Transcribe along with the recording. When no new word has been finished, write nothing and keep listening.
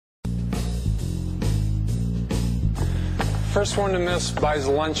First one to miss buys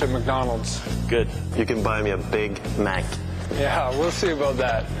lunch at McDonald's. Good. You can buy me a Big Mac. Yeah, we'll see about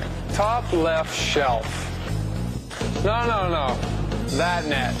that. Top left shelf. No. That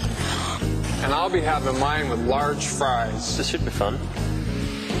net. And I'll be having mine with large fries. This should be fun.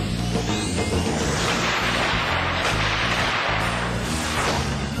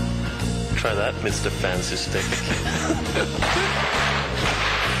 Try that, Mr. Fancy Stick.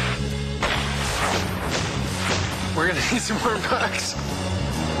 We're gonna need some more bucks.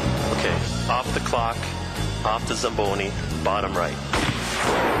 Okay, off the clock, off the Zamboni, bottom right.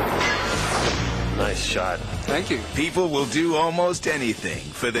 Nice shot. Thank you. People will do almost anything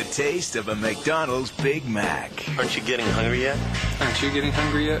for the taste of a McDonald's Big Mac. Aren't you getting hungry yet? Aren't you getting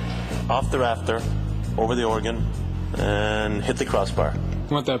hungry yet? Off the rafter, over the organ, and hit the crossbar.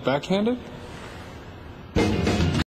 Want that backhanded?